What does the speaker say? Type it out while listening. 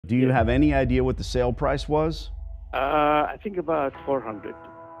Do you have any idea what the sale price was? I think about 400.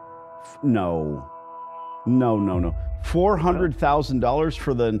 No. $400,000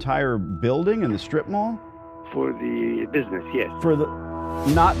 for the entire building in the strip mall? For the business, yes. For the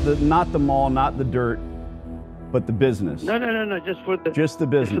not the mall, not the dirt, but the business. No, just for the business.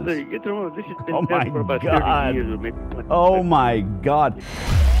 This has been Oh there my for about God. 30 years or maybe 20. Oh my God.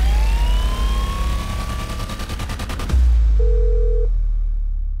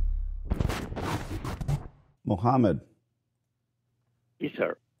 Mohammed. Yes,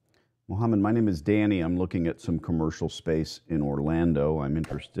 sir. Mohammed, my name is Danny. I'm looking at some commercial space in Orlando. I'm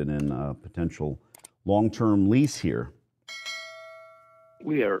interested in a potential long-term lease here.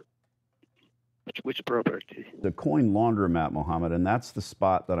 Where? Which property? The Coin Laundromat, Mohammed, and that's the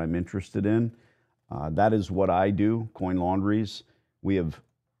spot that I'm interested in. That is what I do, Coin Laundries. We have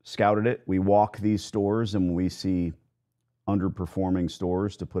scouted it. We walk these stores, and when we see underperforming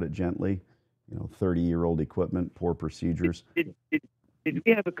stores, to put it gently, 30-year-old equipment, poor procedures. Did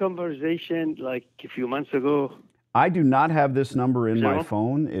we have a conversation like a few months ago? I do not have this number in my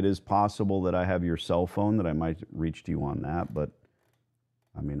phone. It is possible that I have your cell phone, that I might reach to you on that, but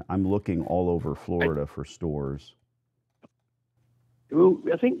I mean, I'm looking all over Florida for stores. Well,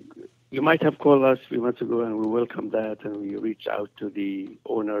 I think you might have called us a few months ago, and we welcomed that, and we reached out to the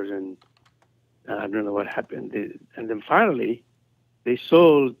owners, and I don't know what happened. And then finally, they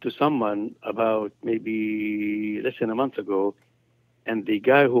sold to someone about maybe less than a month ago, and the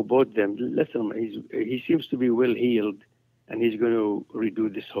guy who bought them, he seems to be well heeled, and he's going to redo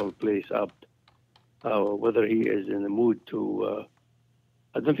this whole place up. Whether he is in the mood to,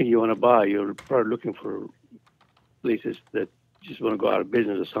 I don't think you want to buy. You're probably looking for places that just want to go out of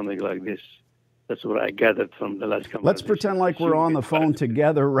business or something like this. That's what I gathered from the last conversation. Let's pretend like we're on the phone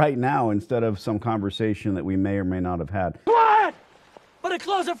together right now instead of some conversation that we may or may not have had. What? But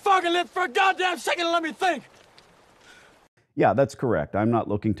close the fucking lip for a goddamn second and let me think. Yeah, that's correct. I'm not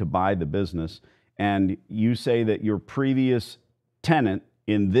looking to buy the business. And you say that your previous tenant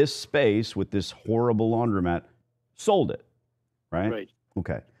in this space with this horrible laundromat sold it, right? Right.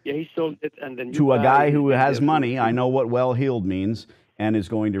 Okay. Yeah, he sold it, and then to a guy who has money. I know what well-heeled means, and is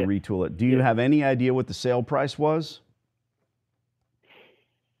going to retool it. Do you have any idea what the sale price was?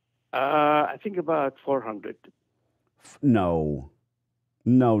 I think about 400. No.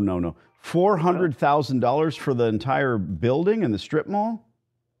 $400,000 for the entire building in the strip mall?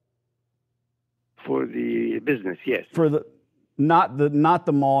 For the business, yes. For the not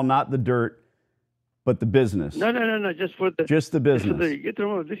the mall, not the dirt, but the business. No, just for the business. This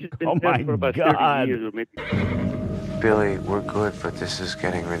has been there for about 30 years or maybe. Billy, we're good, but this is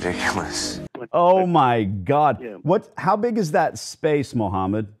getting ridiculous. Oh my God. Yeah. How big is that space,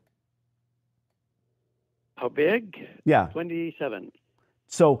 Mohammed? How big? Yeah. 27.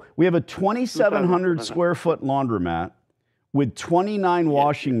 So we have a 2,700 square foot laundromat with 29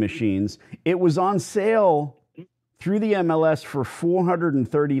 washing machines. It was on sale through the MLS for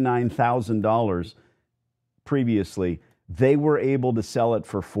 $439,000 previously. They were able to sell it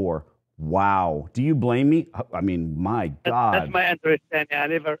for $4 million. Wow. Do you blame me? I mean, my God. That's my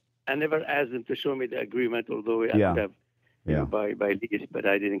understanding. I never asked them to show me the agreement, although I would have by Lease, but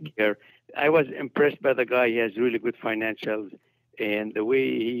I didn't care. I was impressed by the guy. He has really good financials, and the way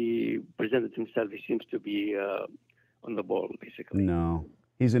he presented himself, he seems to be on the ball, basically. No,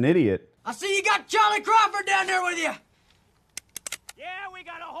 he's an idiot. I see you got Charlie Crawford down there with you. Yeah, we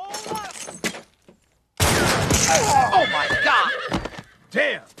got a whole lot. Oh my God!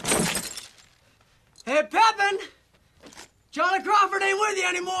 Damn! Hey, Pepin! Charlie Crawford ain't with you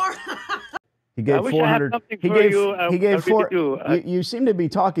anymore. He gave 400. He gave four. You. You seem to be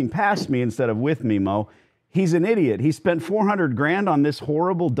talking past me instead of with me, Mo. He's an idiot. He spent $400,000 on this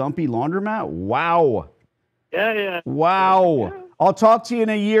horrible, dumpy laundromat. Wow. Yeah. Wow. Yeah. I'll talk to you in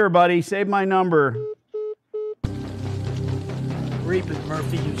a year, buddy. Save my number. Reap it,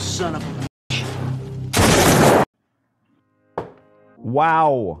 Murphy, you son of a...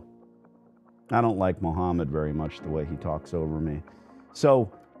 Wow. I don't like Mohammed very much, the way he talks over me. So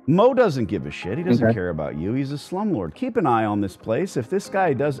Mo doesn't give a shit. He doesn't care about you. He's a slumlord. Keep an eye on this place. If this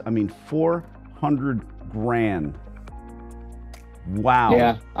guy does, $400,000. Wow.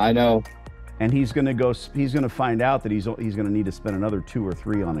 Yeah, I know. And he's going to find out that he's going to need to spend another 2 or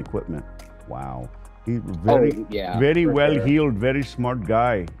 3 on equipment. Wow. He's very well heeled, very smart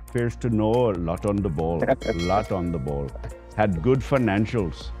guy. Appears to know a lot on the ball. A lot on the ball. Had good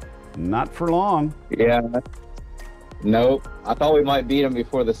financials. Not for long. Yeah. Nope. I thought we might beat him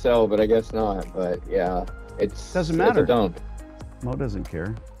before the sell, but I guess not. But yeah, doesn't matter. It's a dump. Mo doesn't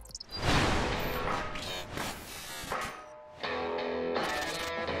care.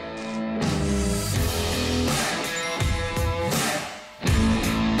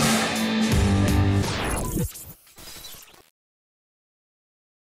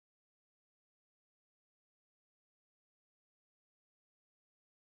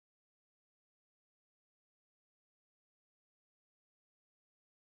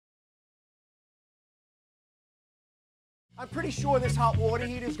 I'm pretty sure this hot water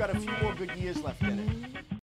heater's got a few more good years left in it.